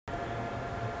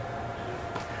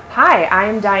Hi,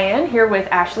 I'm Diane here with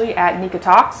Ashley at Nika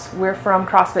Talks. We're from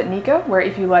CrossFit Nika, where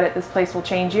if you let it, this place will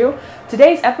change you.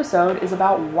 Today's episode is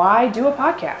about why do a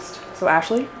podcast. So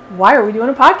Ashley, why are we doing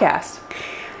a podcast?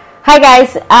 Hi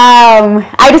guys,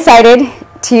 I decided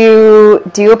to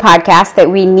do a podcast, that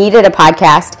we needed a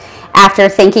podcast after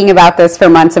thinking about this for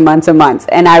months and months and months.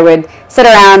 And I would sit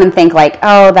around and think like,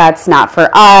 oh, that's not for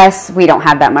us. We don't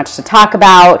have that much to talk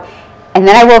about. And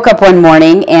then I woke up one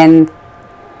morning and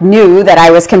knew that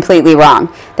I was completely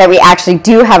wrong, that we actually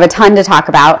do have a ton to talk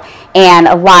about and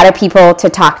a lot of people to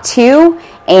talk to.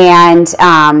 And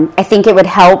I think it would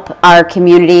help our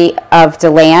community of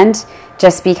DeLand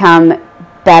just become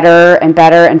better and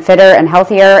better and fitter and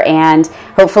healthier. And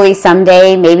hopefully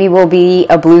someday maybe we'll be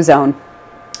a blue zone.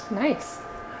 Nice.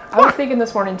 I was thinking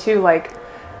this morning too, like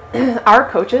our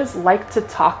coaches like to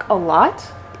talk a lot.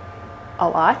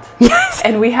 Yes.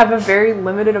 And we have a very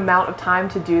limited amount of time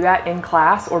to do that in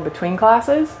class or between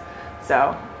classes.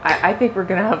 So I think we're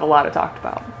going to have a lot to talk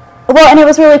about. Well, and it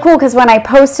was really cool because when I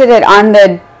posted it on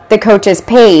the coach's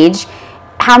page,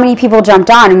 how many people jumped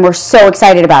on and were so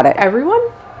excited about it?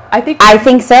 Everyone? I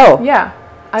think so. Yeah.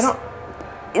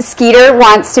 Skeeter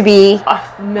wants to be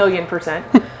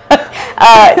 1,000,000%.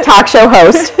 Talk show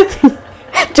host.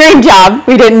 Dream job.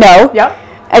 We didn't know. Yep.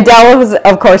 Adele was,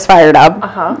 of course, fired up.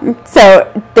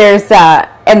 So there's,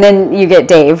 and then you get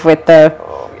Dave with the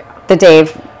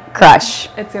Dave crush.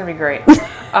 It's going to be great.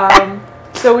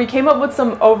 So we came up with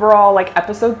some overall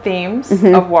episode themes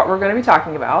of what we're going to be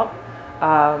talking about.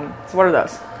 So what are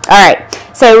those? All right.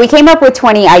 So we came up with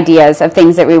 20 ideas of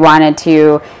things that we wanted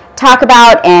to talk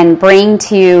about and bring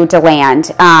to DeLand.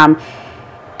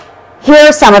 Here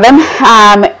are some of them.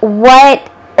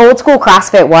 What old school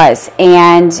CrossFit was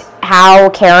and how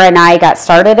Kara and I got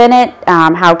started in it,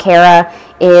 how Kara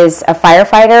is a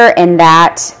firefighter and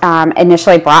that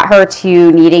initially brought her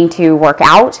to needing to work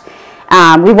out.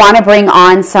 We want to bring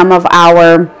on some of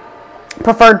our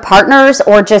preferred partners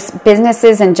or just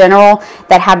businesses in general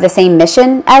that have the same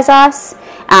mission as us.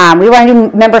 We want to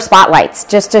do member spotlights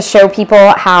just to show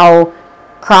people how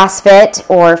CrossFit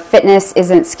or fitness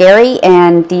isn't scary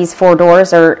and these four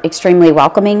doors are extremely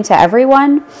welcoming to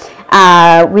everyone.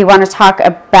 We want to talk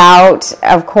about,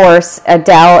 of course,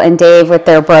 Adele and Dave with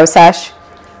their bro sesh,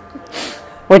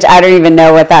 which I don't even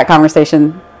know what that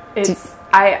conversation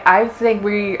I think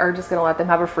we are just going to let them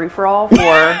have a free-for-all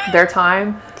for their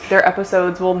time. Their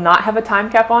episodes will not have a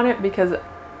time cap on it because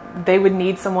they would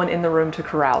need someone in the room to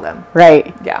corral them.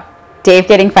 Right. Yeah. Dave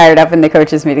getting fired up in the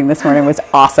coaches meeting this morning was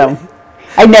awesome.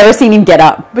 I've never seen him get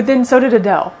up. But then so did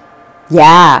Adele.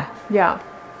 Yeah. Yeah.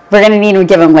 We're going to need to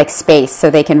give them space so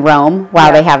they can roam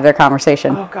while they have their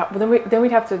conversation. Oh, God. Well, then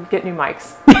we'd have to get new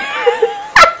mics.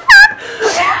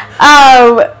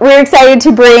 We're excited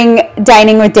to bring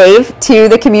Dining with Dave to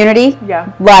the community.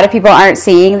 Yeah. A lot of people aren't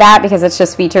seeing that because it's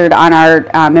just featured on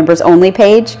our members only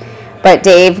page. But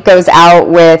Dave goes out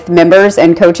with members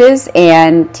and coaches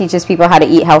and teaches people how to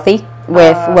eat healthy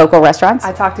with local restaurants.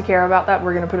 I talked to Kara about that.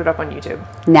 We're going to put it up on YouTube.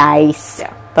 Nice.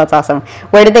 Yeah. That's awesome.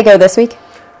 Where did they go this week?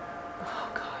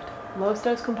 Oh, God. Los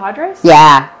Dos Compadres?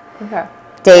 Yeah. Okay.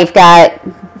 Dave got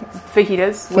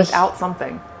fajitas without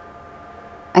something.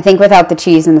 I think without the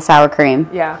cheese and the sour cream.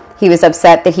 Yeah. He was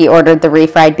upset that he ordered the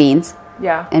refried beans.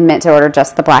 Yeah. And meant to order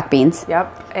just the black beans.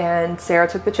 Yep. And Sarah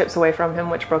took the chips away from him,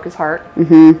 which broke his heart.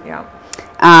 Mm-hmm.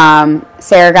 Yeah.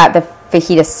 Sarah got the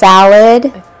fajita salad.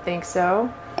 I think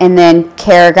so. And then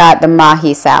Kara got the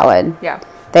mahi salad. Yeah.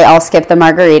 They all skipped the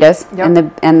margaritas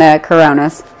and the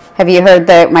Coronas. Have you heard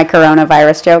my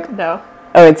coronavirus joke? No.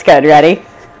 Oh, it's good. Ready?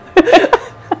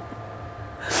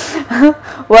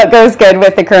 What goes good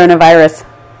with the coronavirus?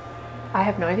 I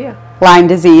have no idea. Lyme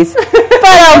disease. Bump.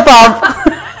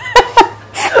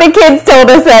 The kids told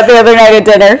us that the other night at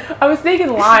dinner. I was thinking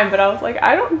Lyme, but I was like,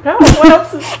 I don't know. What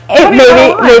else is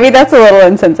maybe that's a little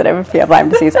insensitive if you have Lyme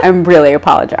disease. I really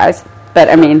apologize. But,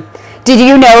 I mean, did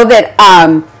you know that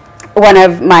one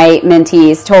of my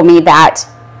mentees told me that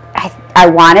I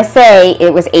want to say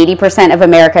it was 80% of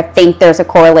America think there's a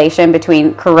correlation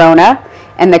between corona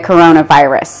and the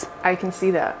coronavirus. I can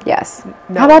see that. Yes.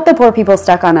 No. How about the poor people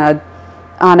stuck on a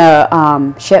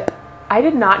ship? I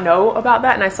did not know about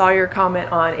that, and I saw your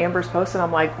comment on Amber's post, and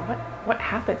I'm like, what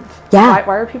happened? Yeah.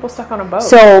 Why are people stuck on a boat?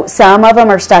 So some of them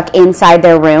are stuck inside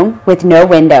their room with no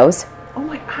windows. Oh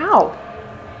my, how?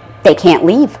 They can't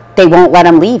leave. They won't let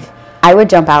them leave. I would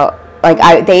jump out.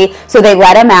 They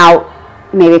let them out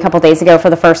maybe a couple days ago for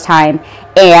the first time,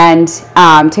 and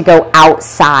to go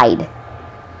outside.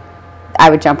 I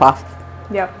would jump off.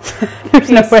 Yep. There's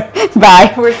no way.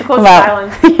 Bye. Where's the closest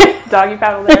island? Doggy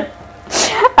paddle there.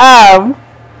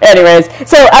 Anyways,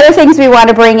 so other things we want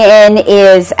to bring in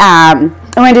is I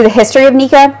want to do the history of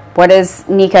Nika. What does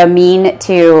Nika mean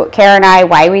to Kara and I?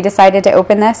 Why we decided to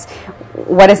open this?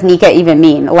 What does Nika even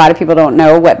mean? A lot of people don't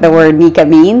know what the word Nika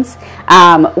means.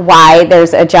 Why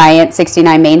there's a giant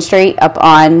 69 Main Street up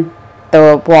on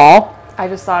the wall. I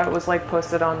just thought it was like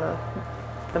posted on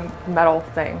the metal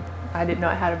thing. I didn't know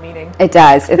it had a meaning. It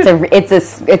does.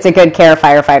 It's a good Kara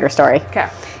firefighter story. Okay.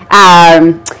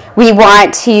 We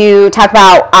want to talk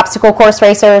about obstacle course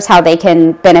racers, how they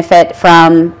can benefit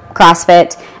from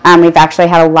CrossFit. We've actually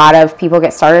had a lot of people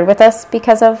get started with us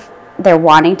because of their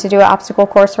wanting to do an obstacle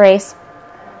course race.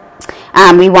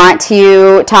 We want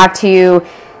to talk to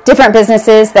different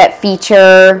businesses that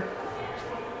feature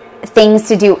things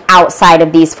to do outside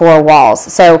of these four walls.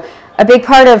 So a big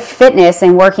part of fitness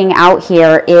and working out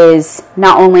here is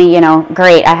not only,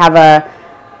 great, I have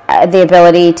the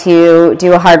ability to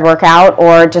do a hard workout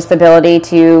or just the ability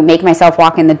to make myself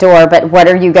walk in the door, but what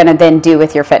are you going to then do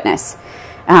with your fitness?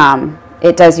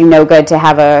 It does you no good to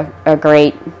have a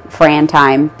great Fran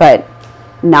time, but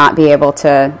not be able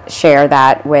to share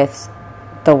that with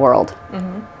the world.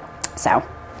 Mm-hmm. So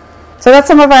that's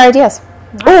some of our ideas.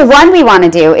 Nice. Oh, one we want to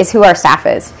do is who our staff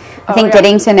is. I think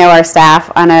getting to know our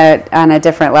staff on a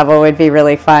different level would be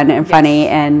really fun and funny.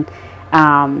 And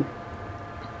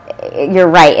you're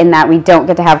right in that we don't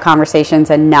get to have conversations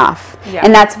enough. Yeah.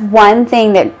 And that's one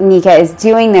thing that Nika is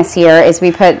doing this year is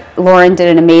Lauren did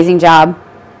an amazing job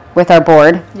with our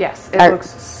board. Yes, it looks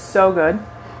so good.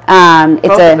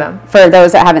 Both of them. For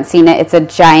those that haven't seen it, it's a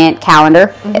giant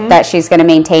calendar that she's going to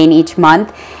maintain each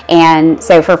month. And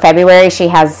so for February, she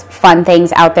has fun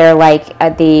things out there like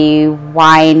the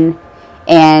wine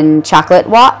and chocolate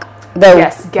walk.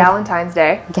 Yes, Galentine's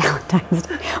Day. Galentine's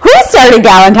Day. Who started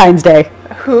Galentine's Day?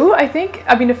 Who?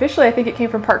 Officially, I think it came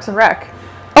from Parks and Rec.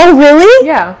 Oh, really?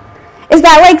 Yeah. Is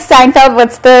that like Seinfeld?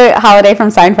 What's the holiday from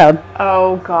Seinfeld?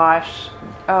 Oh, gosh.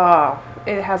 Oh,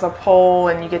 it has a poll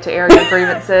and you get to air your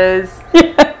grievances.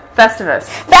 Yeah. Festivus.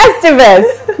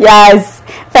 Yes.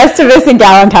 Festivus and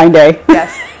Galentine's Day.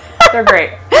 Yes. They're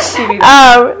great.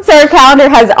 So our calendar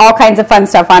has all kinds of fun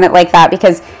stuff on it like that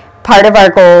because part of our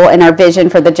goal and our vision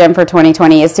for the gym for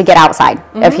 2020 is to get outside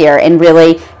of here and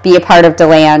really be a part of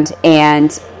DeLand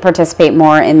and participate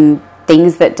more in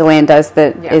things that DeLand does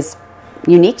that is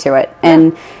unique to it.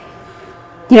 And,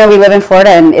 we live in Florida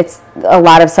and it's a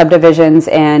lot of subdivisions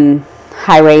and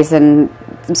highways and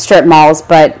strip malls,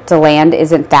 but DeLand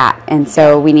isn't that. And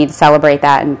so we need to celebrate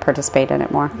that and participate in it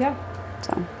more. Yeah.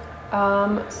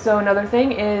 So another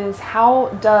thing is, how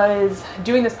does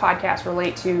doing this podcast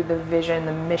relate to the vision,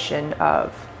 the mission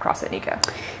of CrossFit Nika?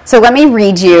 So let me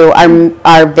read you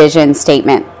our vision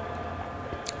statement.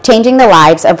 Changing the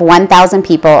lives of 1,000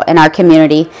 people in our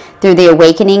community through the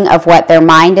awakening of what their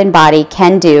mind and body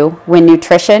can do when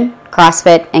nutrition,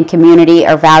 CrossFit, and community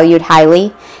are valued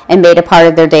highly and made a part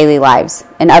of their daily lives.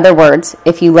 In other words,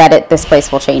 if you let it, this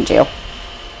place will change you.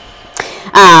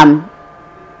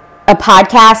 A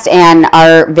podcast and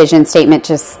our vision statement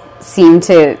just seemed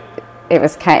to,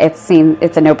 it's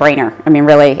a no-brainer. I mean,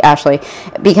 really, Ashley,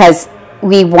 because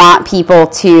we want people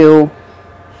to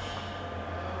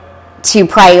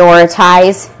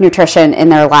prioritize nutrition in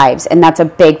their lives, and that's a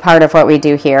big part of what we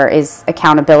do here is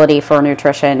accountability for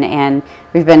nutrition. And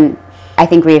I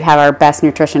think we've had our best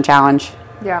nutrition challenge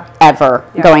ever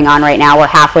going on right now. We're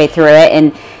halfway through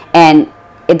it, and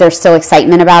there's still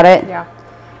excitement about it. Yeah.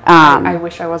 I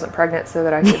wish I wasn't pregnant so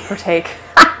that I could partake.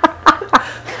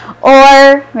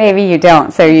 Or maybe you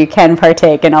don't, so you can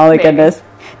partake in all the goodness.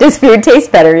 Does food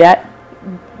taste better yet?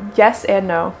 Yes and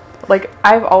no.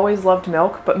 I've always loved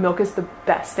milk, but milk is the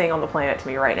best thing on the planet to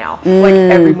me right now.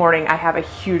 Every morning I have a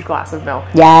huge glass of milk.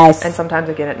 Yes. And sometimes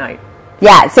again at night.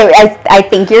 Yeah, so I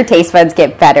think your taste buds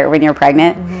get better when you're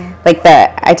pregnant. Mm-hmm. Did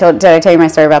I tell you my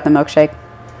story about the milkshake?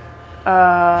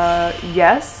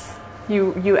 Yes.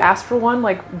 You asked for one,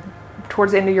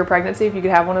 towards the end of your pregnancy, if you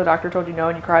could have one, the doctor told you no,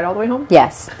 and you cried all the way home?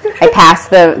 Yes. I passed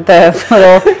the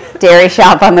little dairy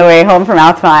shop on the way home from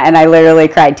Altamont, and I literally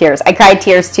cried tears. I cried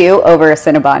tears, too, over a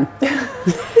Cinnabon.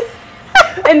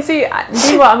 And see,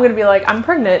 meanwhile, I'm going to be like, I'm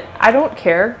pregnant. I don't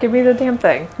care. Give me the damn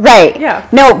thing. Right. Yeah.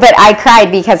 No, but I cried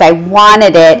because I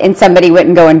wanted it, and somebody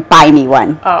wouldn't go and buy me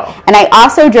one. Oh. And I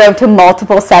also drove to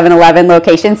multiple 7-Eleven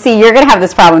locations. See, you're going to have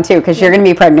this problem, too, because you're going to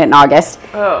be pregnant in August.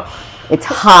 Oh. It's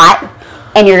hot,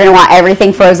 and you're going to want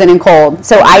everything frozen and cold.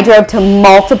 So I drove to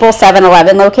multiple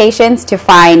 7-Eleven locations to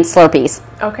find Slurpees.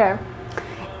 Okay.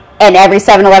 And every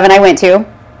 7-Eleven I went to,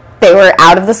 they were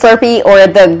out of the Slurpee or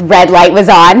the red light was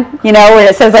on, where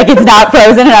it says it's not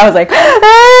frozen, and I was like,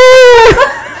 ah!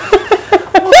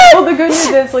 Well, the good news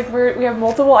is we have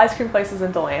multiple ice cream places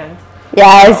in DeLand.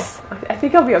 Yes. So, I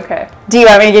think I'll be okay. Do you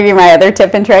want me to give you my other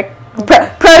tip and trick?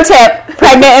 Okay. Pro tip,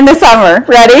 pregnant in the summer.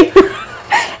 Ready?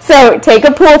 So take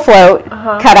a pool float,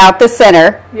 cut out the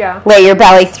center, lay your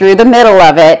belly through the middle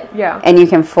of it, and you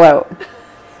can float.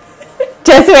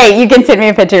 Just wait, you can send me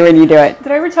a picture when you do it.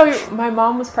 Did I ever tell you, my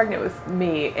mom was pregnant with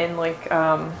me, and like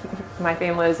my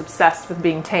family is obsessed with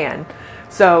being tan.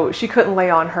 So she couldn't lay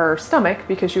on her stomach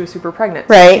because she was super pregnant.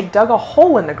 So right. She dug a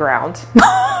hole in the ground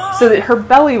so that her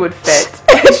belly would fit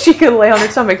and she could lay on her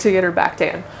stomach to get her back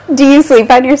tan. Do you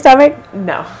sleep on your stomach?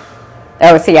 No.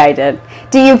 Oh, see, I did.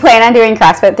 Do you plan on doing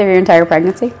CrossFit through your entire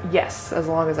pregnancy? Yes, as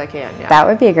long as I can, yeah. That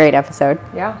would be a great episode.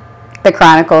 Yeah. The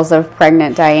Chronicles of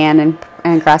Pregnant Diane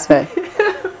and CrossFit.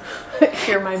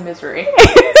 Hear my misery.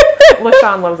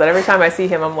 LaShawn loves that. Every time I see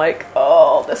him, I'm like,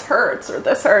 oh, this hurts or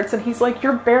this hurts. And he's like,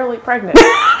 you're barely pregnant.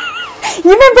 You've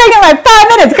been pregnant like 5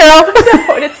 minutes, girl.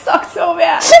 No, and it sucks so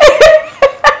bad.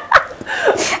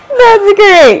 That's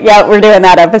great. Yeah, we're doing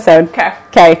that episode.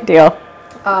 Okay, deal.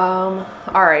 All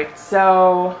right.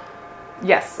 So,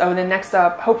 yes. So then next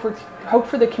up, hope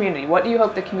for the community. What do you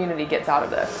hope the community gets out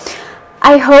of this?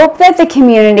 I hope that the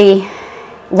community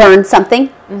learns something.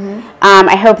 Mm-hmm.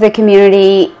 I hope the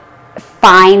community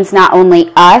finds not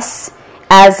only us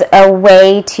as a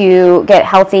way to get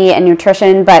healthy and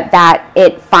nutrition, but that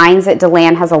it finds that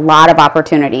DeLand has a lot of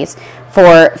opportunities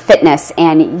for fitness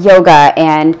and yoga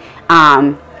and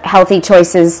healthy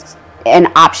choices and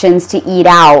options to eat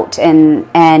out.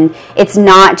 And it's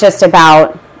not just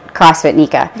about CrossFit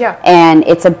Nika. Yeah. And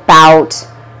it's about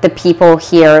the people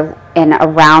here and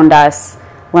around us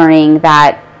learning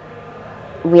that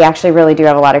we actually really do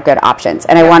have a lot of good options.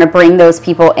 And I want to bring those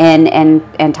people in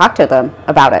and talk to them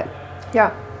about it.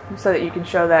 Yeah, so that you can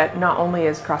show that not only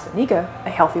is CrossFit Nika a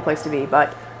healthy place to be,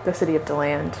 but the city of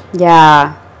DeLand.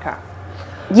 Yeah. Okay.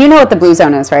 You know what the Blue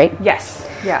Zone is, right? Yes.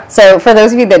 Yeah. So for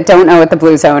those of you that don't know what the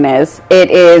Blue Zone is,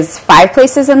 it is 5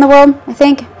 places in the world, I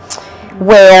think,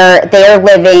 where they're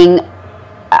living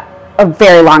a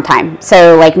very long time.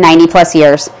 So like 90 plus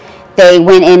years. They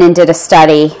went in and did a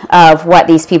study of what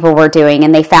these people were doing,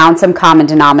 and they found some common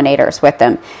denominators with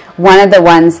them. One of the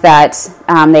ones that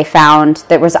they found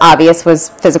that was obvious was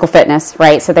physical fitness,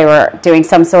 right? So they were doing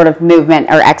some sort of movement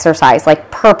or exercise, like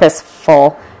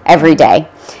purposeful every day.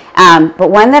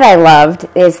 But one that I loved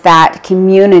is that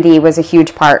community was a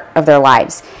huge part of their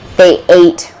lives. They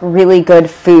ate really good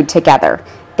food together.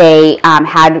 They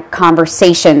had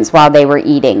conversations while they were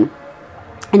eating.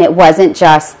 And it wasn't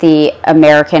just the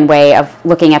American way of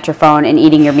looking at your phone and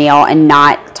eating your meal and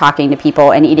not talking to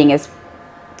people and eating as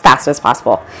fast as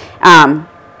possible.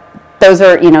 Those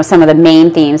are, some of the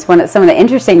main themes. Some of the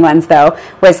interesting ones, though,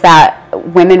 was that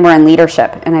women were in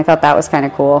leadership. And I thought that was kind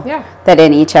of cool. Yeah. That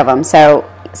in each of them. So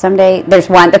someday, there's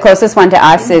one, the closest one to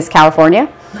us is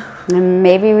California. And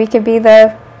maybe we could be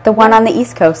the one on the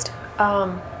East Coast.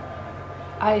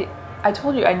 I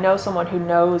told you I know someone who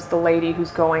knows the lady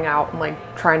who's going out and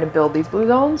like trying to build these blue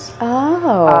zones.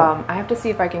 Oh. I have to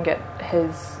see if I can get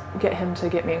him to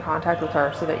get me in contact with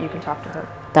her so that you can talk to her.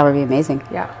 That would be amazing.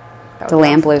 Yeah.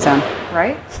 DeLand awesome. Blue Zone.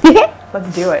 Right?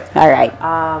 Let's do it. All right.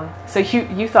 So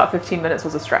you thought 15 minutes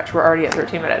was a stretch. We're already at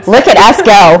 13 minutes. Look at us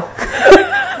go.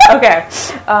 Okay.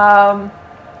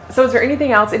 So is there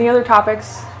anything else? Any other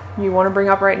topics you want to bring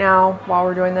up right now while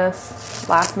we're doing this?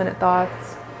 Last minute thoughts?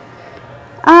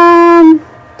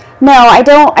 No, I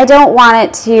don't want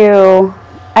it to,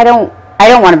 I don't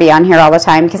want to be on here all the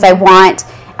time because I want,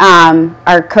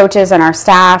 our coaches and our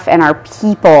staff and our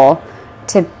people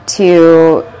to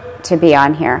be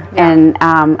on here. Yeah. And,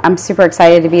 I'm super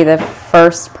excited to be the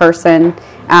first person,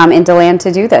 in DeLand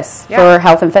to do this for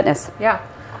health and fitness. Yeah.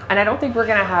 And I don't think we're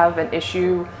going to have an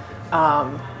issue,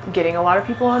 getting a lot of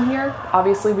people on here.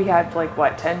 Obviously we have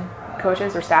 10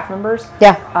 coaches or staff members.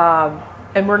 Yeah.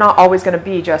 And we're not always going to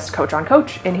be just coach on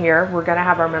coach in here. We're going to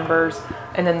have our members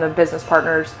and then the business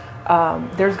partners.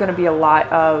 There's going to be a lot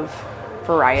of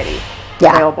variety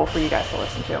available for you guys to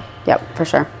listen to. Yep, for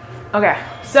sure. Okay,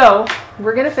 so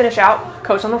we're going to finish out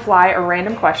Coach on the Fly, a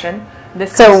random question.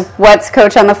 What's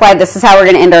Coach on the Fly? This is how we're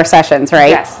going to end our sessions,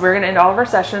 right? Yes, we're going to end all of our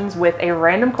sessions with a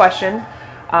random question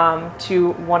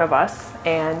to one of us.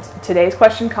 And today's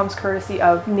question comes courtesy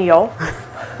of Neil.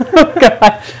 Oh,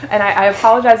 gosh. And I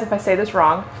apologize if I say this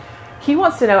wrong. He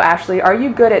wants to know, Ashley, are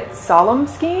you good at slalom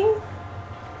skiing?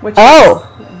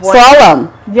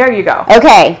 Slalom. There you go.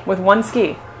 Okay. With one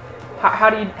ski.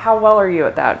 How well are you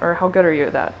at that? Or how good are you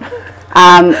at that?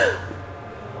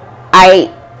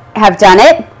 I have done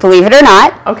it, believe it or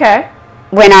not. Okay.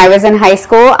 When I was in high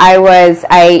school, I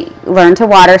learned to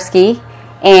water ski.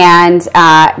 And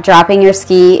dropping your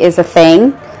ski is a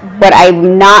thing. Mm-hmm. What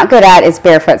I'm not good at is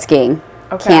barefoot skiing.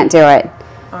 Okay. Can't do it.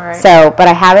 All right. So, but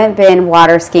I haven't been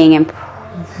water skiing in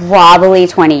probably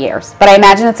 20 years. But I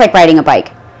imagine it's like riding a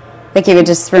bike. Like you would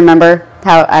just remember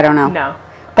how, I don't know. No.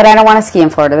 But I don't want to ski in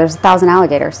Florida. There's 1,000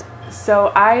 alligators.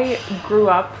 So I grew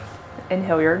up in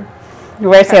Hilliard.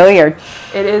 Where's Hilliard?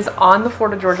 It is on the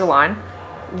Florida-Georgia line.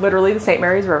 Literally the St.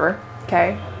 Mary's River.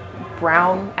 Okay.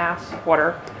 Brown ass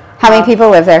water. How many people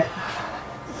live there?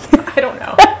 I don't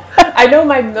know. I know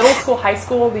my middle school, high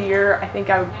school, the year I think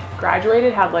I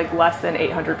graduated had like less than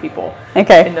 800 people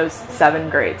in those 7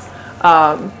 grades.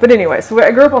 But anyway, so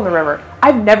I grew up on the river.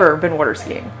 I've never been water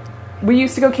skiing. We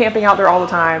used to go camping out there all the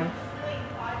time.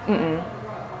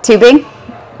 Tubing?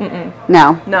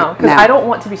 No. No, because I don't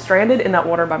want to be stranded in that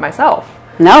water by myself.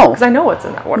 No. Because I know what's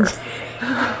in that water.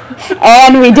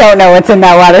 And we don't know what's in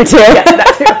that water, too. Yes,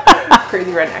 that too.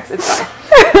 Crazy rednecks. It's fine.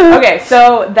 Okay,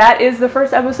 so that is the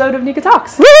first episode of Nika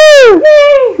Talks.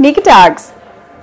 Woo! Nika Talks.